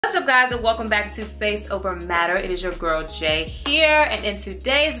up guys, and welcome back to Faceovermatter. It is your girl Jay here, and in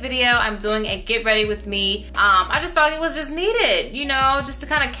today's video I'm doing a get ready with me. I just felt like it was just needed, you know, just to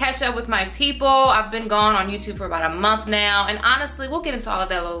kind of catch up with my people. I've been gone on YouTube for about a month now, and honestly we'll get into all of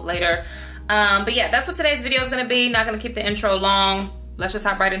that a little later. But yeah, that's what today's video is going to be. Not going to keep the intro long. Let's just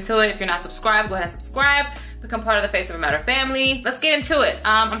hop right into it. If you're not subscribed, go ahead and subscribe. Become part of the Faceovermatter family. Let's get into it.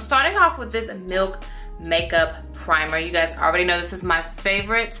 I'm starting off with this Milk makeup primer. You guys already know this is my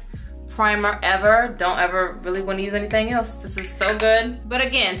favorite primer ever. Don't ever really want to use anything else. This is so good. But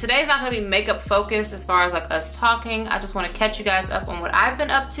again, today's not going to be makeup focused as far as like us talking. I just want to catch you guys up on what I've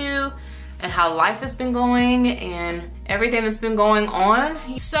been up to and how life has been going and everything that's been going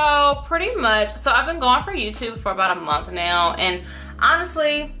on. So pretty much, so I've been going for YouTube for about a month now, and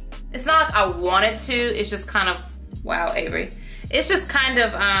honestly, it's not like I wanted to. It's just kind of, wow, Avery. It's just kind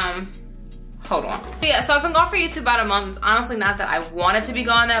of, hold on. Yeah, so I've been going for YouTube about a month. It's honestly not that I wanted to be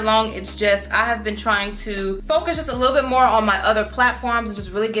gone that long. It's just I have been trying to focus just a little bit more on my other platforms and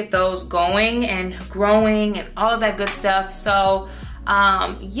just really get those going and growing and all of that good stuff. So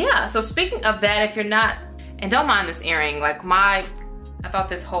yeah, so speaking of that, if you're not, and don't mind this earring, like I thought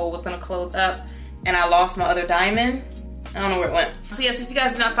this hole was gonna close up and I lost my other diamond. I don't know where it went. So yes, if you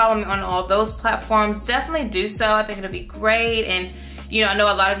guys do not follow me on all those platforms, definitely do so. I think it'll be great. And you know, I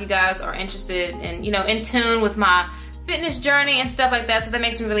know a lot of you guys are interested and, you know, in tune with my fitness journey and stuff like that. So that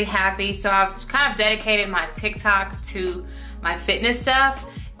makes me really happy. So I've kind of dedicated my TikTok to my fitness stuff.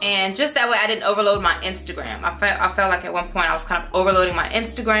 And just that way I didn't overload my Instagram. I felt like at one point I was kind of overloading my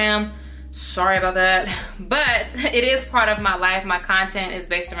Instagram. Sorry about that. But it is part of my life. My content is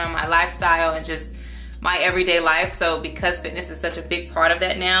based around my lifestyle and just my everyday life. So because fitness is such a big part of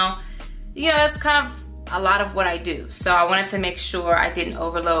that now, you know, that's kind of a lot of what I do. So I wanted to make sure I didn't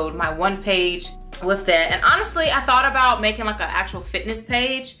overload my one page with that. And honestly, I thought about making like an actual fitness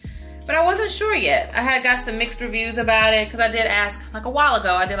page, but I wasn't sure yet. I had got some mixed reviews about it because I did ask like a while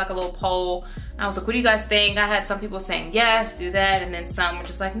ago. I did like a little poll. I was like, what do you guys think? I had some people saying yes, do that. And then some were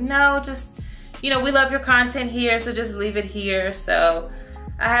just like, no, just, you know, we love your content here, so just leave it here. So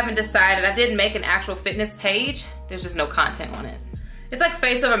I haven't decided. I did make an actual fitness page. There's just no content on it. It's like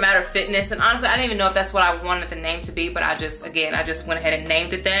Faceovermatter Fitness, and honestly, I didn't even know if that's what I wanted the name to be, but I just went ahead and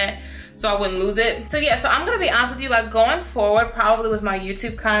named it that so I wouldn't lose it. So yeah, so I'm gonna be honest with you, like going forward, probably with my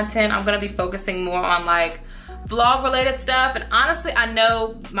YouTube content, I'm gonna be focusing more on like vlog related stuff. And honestly, I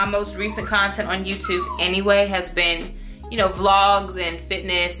know my most recent content on YouTube anyway has been, you know, vlogs and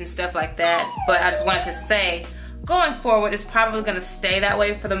fitness and stuff like that. But I just wanted to say, going forward, it's probably gonna stay that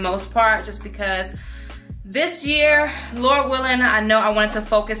way for the most part, just because this year, Lord willing, I know I wanted to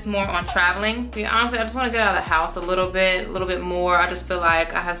focus more on traveling. Honestly, I just want to get out of the house a little bit more. I just feel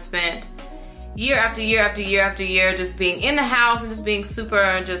like I have spent year after year after year after year just being in the house and just being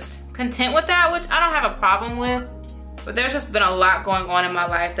super just content with that, which I don't have a problem with. But there's just been a lot going on in my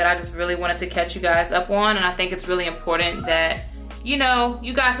life that I just really wanted to catch you guys up on, and I think it's really important that, you know,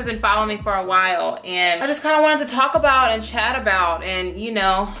 you guys have been following me for a while, and I just kind of wanted to talk about and chat about, and you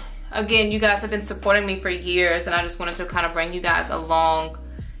know, again, you guys have been supporting me for years, and I just wanted to kind of bring you guys along,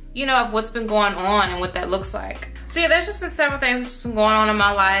 you know, of what's been going on and what that looks like. So yeah, there's just been several things that's been going on in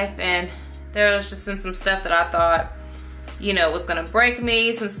my life, and there's just been some stuff that I thought, you know, was gonna break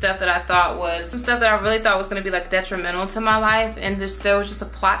me, some stuff that I really thought was gonna be like detrimental to my life, and there was just a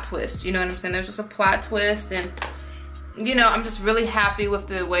plot twist, you know what I'm saying? There's just a plot twist, and you know, I'm just really happy with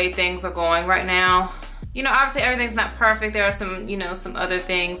the way things are going right now. You know, obviously everything's not perfect. There are some, you know, some other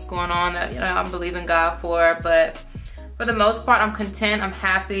things going on that, you know, I'm believing God for, but for the most part, I'm content, I'm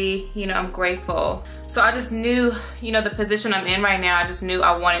happy, you know, I'm grateful. So I just knew, you know, the position I'm in right now, I just knew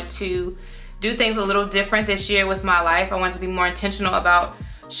I wanted to do things a little different this year with my life. I wanted to be more intentional about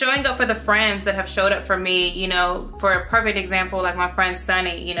showing up for the friends that have showed up for me. You know, for a perfect example, like my friend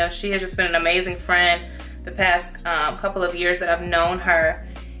Sunny, you know, she has just been an amazing friend the past couple of years that I've known her.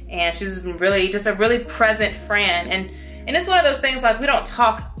 And she's been really, just a really present friend. And it's one of those things, like, we don't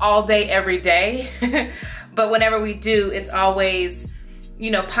talk all day, every day. But whenever we do, it's always,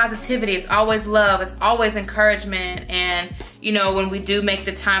 you know, positivity. It's always love. It's always encouragement. And, you know, when we do make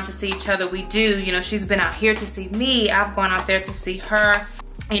the time to see each other, we do. You know, she's been out here to see me. I've gone out there to see her.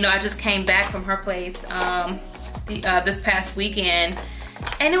 You know, I just came back from her place this past weekend.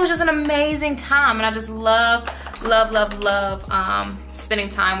 And it was just an amazing time. And I just love spending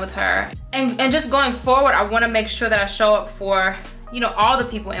time with her. And just going forward, I want to make sure that I show up for, you know, all the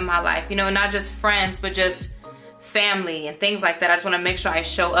people in my life, you know, not just friends, but just family and things like that. I just want to make sure I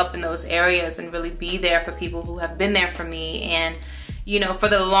show up in those areas and really be there for people who have been there for me. And, you know, for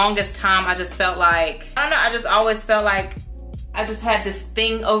the longest time, I just felt like, I don't know, I just always felt like I just had this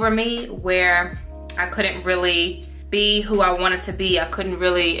thing over me where I couldn't really be who I wanted to be. I couldn't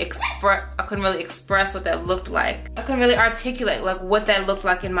really express what that looked like. I couldn't really articulate like what that looked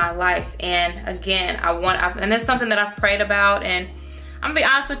like in my life. And again, and it's something that I've prayed about, and I'm gonna be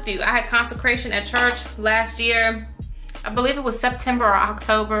honest with you, I had consecration at church last year. I believe it was September or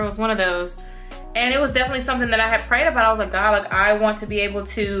October, it was one of those. And it was definitely something that I had prayed about. I was like, God, like I want to be able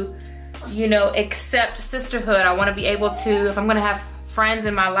to, you know, accept sisterhood. I want to be able to, if I'm gonna have friends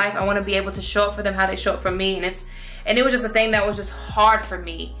in my life, I want to be able to show up for them how they show up for me. And it was just a thing that was just hard for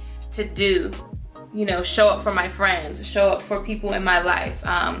me to do, you know, show up for my friends, show up for people in my life.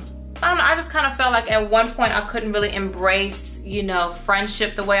 I don't know, I just kind of felt like at one point I couldn't really embrace, you know,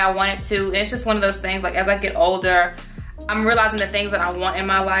 friendship the way I wanted to. And it's just one of those things, like as I get older, I'm realizing the things that I want in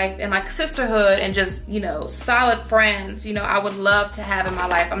my life, and like sisterhood and just, you know, solid friends, you know, I would love to have in my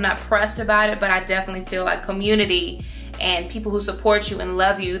life. I'm not pressed about it, but I definitely feel like community and people who support you and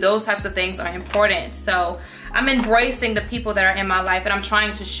love you, those types of things are important. So I'm embracing the people that are in my life, and I'm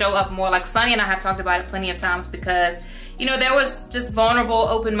trying to show up more. Like Sunny and I have talked about it plenty of times, because, you know, there was just vulnerable,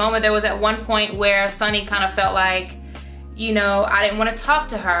 open moment. There was at one point where Sunny kind of felt like, you know, I didn't want to talk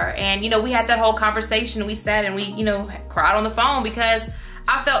to her. And, you know, we had that whole conversation. We sat and we, you know, cried on the phone because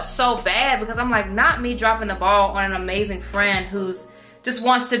I felt so bad, because I'm like, not me dropping the ball on an amazing friend who's just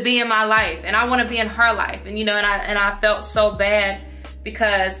wants to be in my life, and I want to be in her life. And, you know, and I felt so bad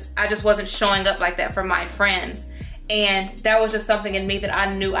because I just wasn't showing up like that for my friends. And that was just something in me that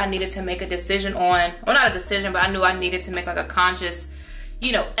I knew I needed to make a decision on. Well, not a decision, but I knew I needed to make like a conscious,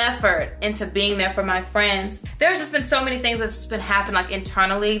 you know, effort into being there for my friends. There's just been so many things that's just been happening like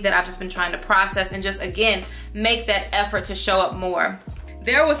internally that I've just been trying to process and just, again, make that effort to show up more.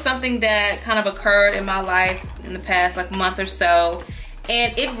 There was something that kind of occurred in my life in the past like month or so,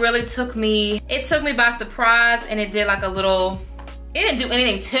 and it really took me by surprise, and it did like a little, it didn't do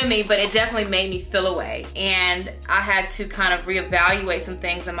anything to me, but it definitely made me feel away. And I had to kind of reevaluate some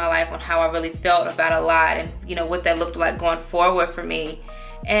things in my life on how I really felt about a lot, and, you know, what that looked like going forward for me.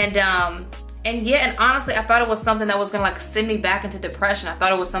 And yeah, and honestly, I thought it was something that was gonna like send me back into depression. I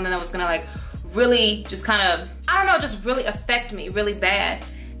thought it was something that was gonna like really just kind of, I don't know, just really affect me really bad.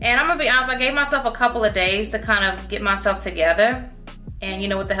 And I'm gonna be honest, I gave myself a couple of days to kind of get myself together. And, you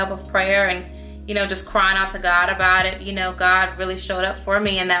know, with the help of prayer and, you know, just crying out to God about it, you know, God really showed up for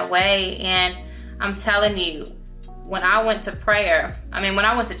me in that way. And I'm telling you, when I went to prayer, when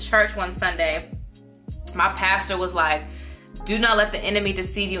I went to church one Sunday, my pastor was like, do not let the enemy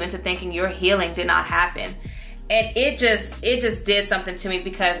deceive you into thinking your healing did not happen. And it just did something to me,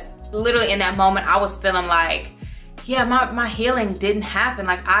 because literally in that moment I was feeling like, yeah, my healing didn't happen.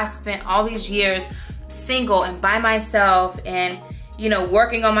 Like, I spent all these years single and by myself, and, you know,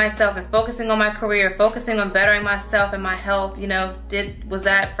 working on myself and focusing on my career, focusing on bettering myself and my health, you know, was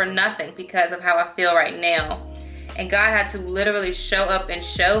that for nothing because of how I feel right now. And God had to literally show up and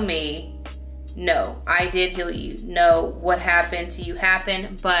show me, no, I did heal you. No, what happened to you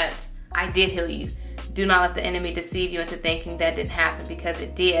happened, but I did heal you. Do not let the enemy deceive you into thinking that didn't happen, because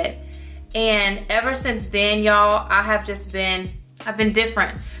it did. And ever since then, y'all, I've been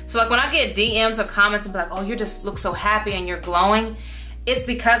different. So like when I get DMs or comments and be like, oh, you just look so happy and you're glowing, it's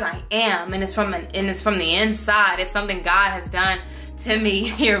because I am, and it's from the inside. It's something God has done to me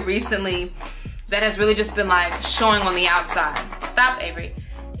here recently that has really just been like showing on the outside. Stop, Avery.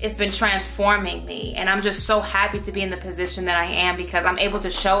 It's been transforming me, and I'm just so happy to be in the position that I am, because I'm able to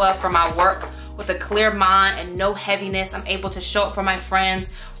show up for my work with a clear mind and no heaviness. I'm able to show up for my friends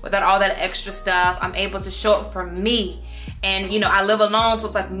without all that extra stuff. I'm able to show up for me. And, you know, I live alone, so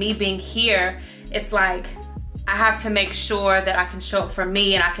it's like me being here, it's like I have to make sure that I can show up for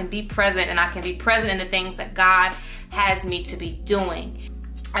me, and I can be present, and I can be present in the things that God has me to be doing.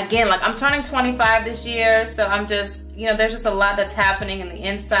 Again, like I'm turning 25 this year, so I'm just, you know, there's just a lot that's happening in the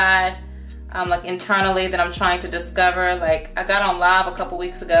inside, like internally, that I'm trying to discover. Like, I got on live a couple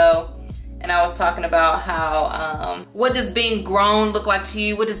weeks ago, and I was talking about how, what does being grown look like to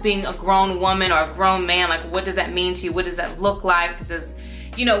you? What does being a grown woman or a grown man, like what does that mean to you? What does that look like?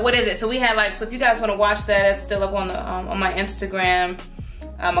 You know, what is it? So we had like, so if you guys want to watch that, it's still up on the on my Instagram.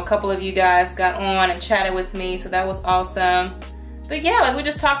 A couple of you guys got on and chatted with me, so that was awesome. But yeah, like we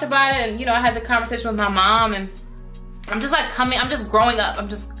just talked about it, and you know, I had the conversation with my mom, and I'm just like I'm just growing up. I'm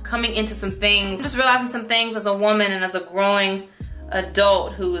just coming into some things. I'm just realizing some things as a woman and as a growing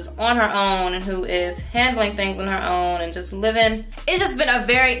adult who is on her own and who is handling things on her own and just living. It's just been a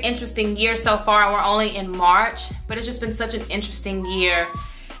very interesting year so far, and we're only in March, but it's just been such an interesting year,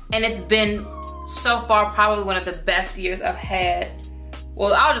 and it's been so far probably one of the best years I've had.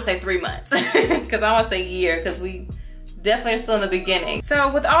 Well, I'll just say 3 months because I want to say year, because we've definitely are still in the beginning.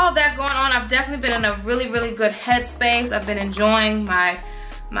 So with all of that going on, I've definitely been in a really, really good headspace. I've been enjoying my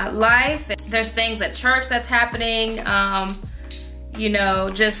life. There's things at church that's happening. You know,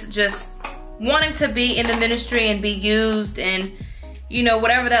 just wanting to be in the ministry and be used, and you know,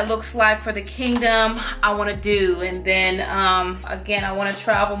 whatever that looks like for the kingdom, I want to do. And then again, I want to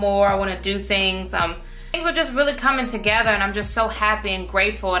travel more. I want to do things. Things are just really coming together, and I'm just so happy and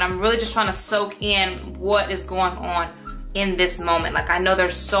grateful, and I'm really just trying to soak in what is going on in this moment. Like, I know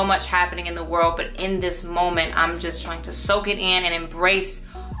there's so much happening in the world, but in this moment, I'm just trying to soak it in and embrace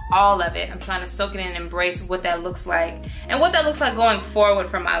all of it. I'm trying to soak it in and embrace what that looks like, and what that looks like going forward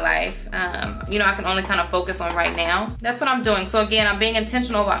for my life. You know, I can only kind of focus on right now. That's what I'm doing. So again, I'm being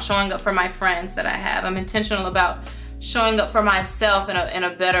intentional about showing up for my friends that I have. I'm intentional about showing up for myself in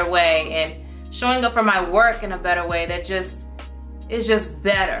a better way, and showing up for my work in a better way that just is just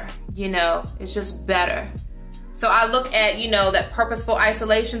better, you know, it's just better. So I look at, you know, that purposeful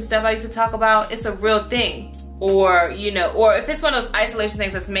isolation stuff I used to talk about, it's a real thing. Or, you know, or if it's one of those isolation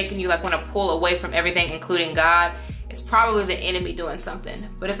things that's making you like want to pull away from everything, including God, it's probably the enemy doing something.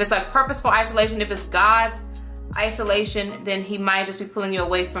 But if it's like purposeful isolation, if it's God's isolation, then he might just be pulling you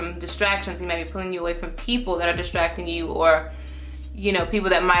away from distractions. He might be pulling you away from people that are distracting you, or you know, people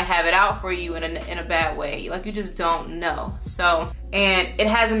that might have it out for you in a bad way. Like, you just don't know. So, and it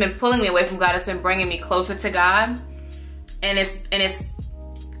hasn't been pulling me away from God. It's been bringing me closer to God. And it's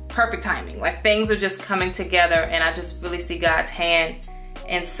perfect timing. Like, things are just coming together, and I just really see God's hand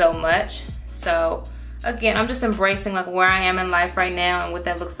in so much. So again, I'm just embracing like where I am in life right now and what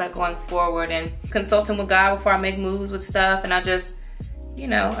that looks like going forward, and consulting with God before I make moves with stuff. And I just, you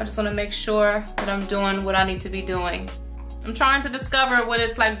know, I just want to make sure that I'm doing what I need to be doing. I'm trying to discover what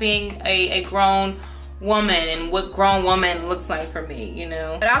it's like being a grown woman, and what grown woman looks like for me, you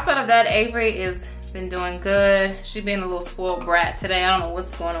know. But outside of that, Avery is been doing good. She's being a little spoiled brat today. I don't know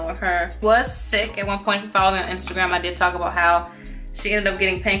what's going on with her. Was sick at one point. If you follow me on Instagram, I did talk about how she ended up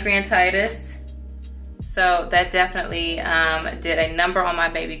getting pancreatitis. So that definitely did a number on my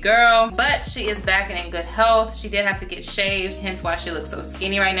baby girl. But she is back and in good health. She did have to get shaved, hence why she looks so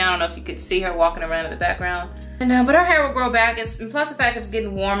skinny right now. I don't know if you could see her walking around in the background. But her hair will grow back. And plus the fact it's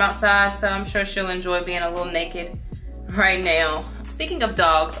getting warm outside, so I'm sure she'll enjoy being a little naked right now. Speaking of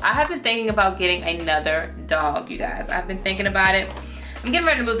dogs, I have been thinking about getting another dog, you guys. I've been thinking about it. I'm getting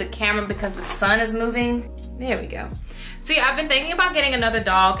ready to move the camera because the sun is moving. There we go. So yeah, I've been thinking about getting another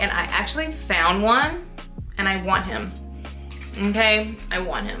dog, and I actually found one, and I want him. Okay, I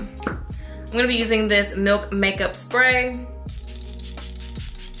want him. I'm gonna be using this Milk Makeup Spray.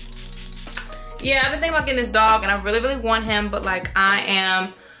 Yeah, I've been thinking about getting this dog, and I really, really want him, but like, I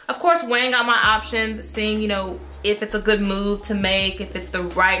am, of course, weighing out my options, seeing, you know, if it's a good move to make, if it's the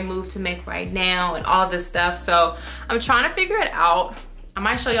right move to make right now, and all this stuff. So I'm trying to figure it out. I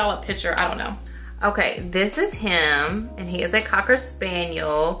might show y'all a picture, I don't know. Okay, this is him, and he is a Cocker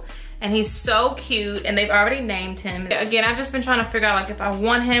Spaniel, and he's so cute, and they've already named him. Again, I've just been trying to figure out like if I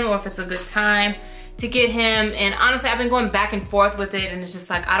want him or if it's a good time to get him. And honestly, I've been going back and forth with it, and it's just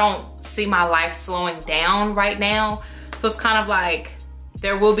like, I don't see my life slowing down right now. So it's kind of like,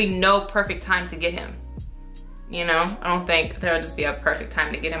 there will be no perfect time to get him. You know, I don't think there'll just be a perfect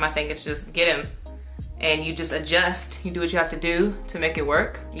time to get him. I think it's just get him, and you just adjust. You do what you have to do to make it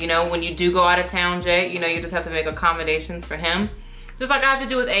work. You know, when you do go out of town, Jay, you know, you just have to make accommodations for him. Just like I have to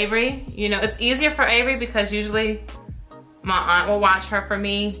do with Avery. You know, it's easier for Avery because usually my aunt will watch her for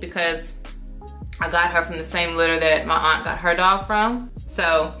me, because I got her from the same litter that my aunt got her dog from.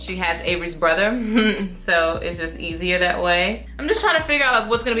 So she has Avery's brother. So it's just easier that way. I'm just trying to figure out like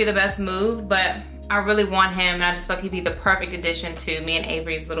what's gonna be the best move, but I really want him, and I just feel like he'd be the perfect addition to me and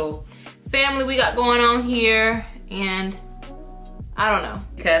Avery's little family we got going on here. And I don't know,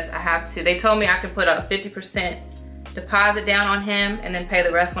 because I have to. They told me I could put a 50% deposit down on him and then pay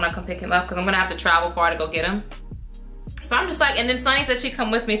the rest when I come pick him up, because I'm gonna have to travel far to go get him. So I'm just like, and then Sunny said she'd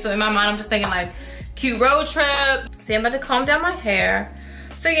come with me, so in my mind I'm just thinking like, cute road trip. See, I'm about to comb down my hair.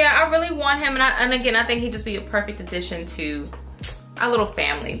 So yeah, I really want him, and again, I think he'd just be a perfect addition to our little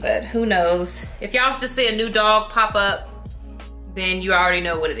family, but who knows. If y'all just see a new dog pop up, then you already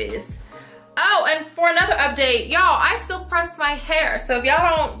know what it is. Oh, and for another update, y'all, I silk pressed my hair. So if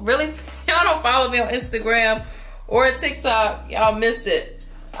y'all don't follow me on Instagram or TikTok, y'all missed it.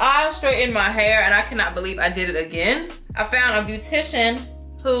 I straightened my hair, and I cannot believe I did it again. I found a beautician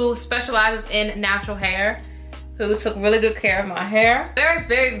who specializes in natural hair, who took really good care of my hair.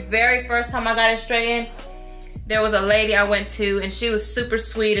 Very first time I got it straightened, there was a lady I went to, and she was super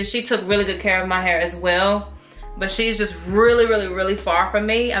sweet, and she took really good care of my hair as well. But she's just really far from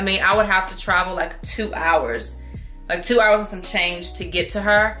me. I mean, I would have to travel like 2 hours like 2 hours and some change to get to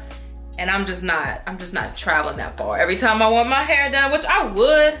her. And I'm just not traveling that far. Every time I want my hair done, which I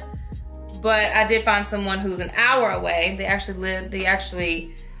would, but I did find someone who's an hour away. They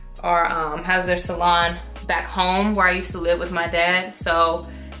actually are, has their salon back home where I used to live with my dad. So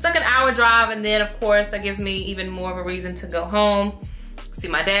it's like an hour drive, and then of course that gives me even more of a reason to go home, see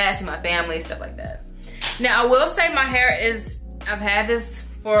my dad, see my family, stuff like that. Now I will say my hair is, I've had this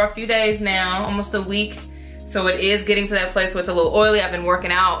for a few days now, almost a week. So it is getting to that place where it's a little oily. I've been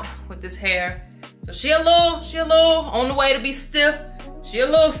working out with this hair. So she a little on the way to be stiff. She a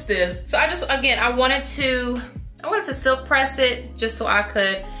little stiff. So I wanted to silk press it just so I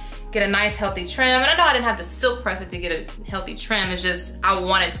could get a nice healthy trim. And I know I didn't have to silk press it to get a healthy trim. It's just, I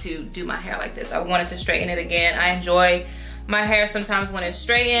wanted to do my hair like this. I wanted to straighten it again. I enjoy my hair sometimes when it's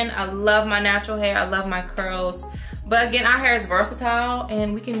straightened. I love my natural hair. I love my curls. But again, our hair is versatile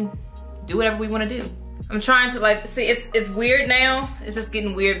and we can do whatever we want to do. I'm trying to like, see, it's weird now. It's just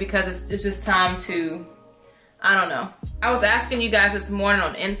getting weird because it's just time to, I don't know. I was asking you guys this morning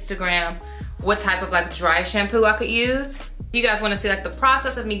on Instagram what type of like dry shampoo I could use. If you guys want to see like the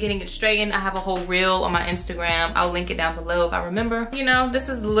process of me getting it straightened, I have a whole reel on my Instagram. I'll link it down below if I remember. You know, this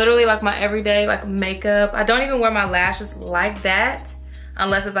is literally like my everyday like makeup. I don't even wear my lashes like that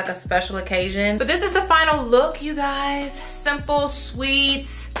unless it's like a special occasion. But this is the final look, you guys. Simple,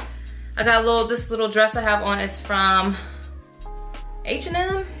 sweet. I got this little dress I have on is from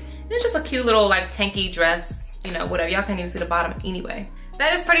H&M. It's just a cute little like tanky dress, you know, whatever. Y'all can't even see the bottom anyway.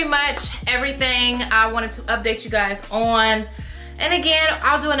 That is pretty much everything I wanted to update you guys on. And again,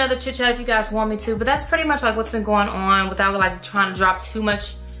 I'll do another chit chat if you guys want me to, but that's pretty much like what's been going on without like trying to drop too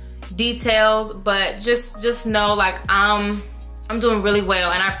much details. But just know like I'm doing really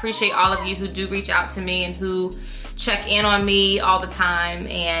well, and I appreciate all of you who do reach out to me and who check in on me all the time,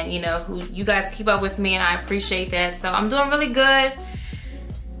 and you know, who you guys keep up with me, and I appreciate that. So I'm doing really good,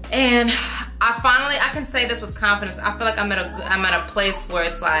 and I can say this with confidence. I feel like I'm at a place where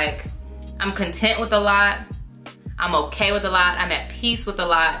it's like I'm content with a lot, I'm okay with a lot, I'm at peace with a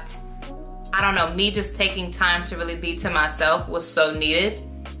lot. I don't know, me just taking time to really be to myself was so needed.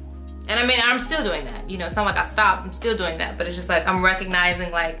 And I mean, I'm still doing that, you know, it's not like I stopped, I'm still doing that, but it's just like I'm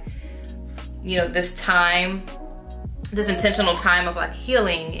recognizing like, you know, this time, this intentional time of like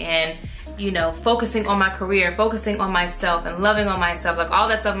healing and, you know, focusing on my career, focusing on myself and loving on myself. Like all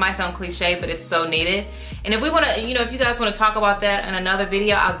that stuff might sound cliche, but it's so needed. And if we want to, you know, if you guys want to talk about that in another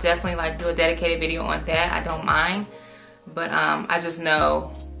video, I'll definitely like do a dedicated video on that. I don't mind. But I just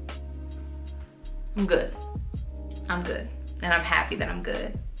know I'm good. I'm good. And I'm happy that I'm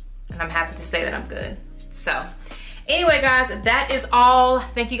good. And I'm happy to say that I'm good. So anyway, guys, that is all.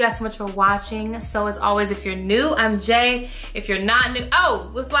 Thank you guys so much for watching. So as always, if you're new, I'm Jay. If you're not new, oh,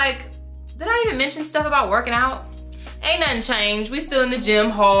 with like, did I even mention stuff about working out? Ain't nothing changed. We still in the gym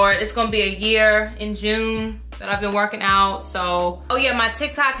hard. It's gonna be a year in June that I've been working out. So, oh yeah, my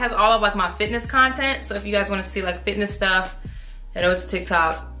TikTok has all of like my fitness content. So if you guys wanna see like fitness stuff, head over to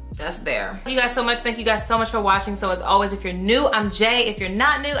TikTok. That's there. Thank you guys so much. Thank you guys so much for watching. So as always, if you're new, I'm Jay. If you're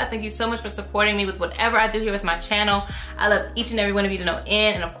not new, I thank you so much for supporting me with whatever I do here with my channel. I love each and every one of you to no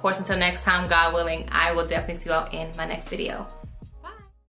end. And of course, until next time, God willing, I will definitely see you all in my next video.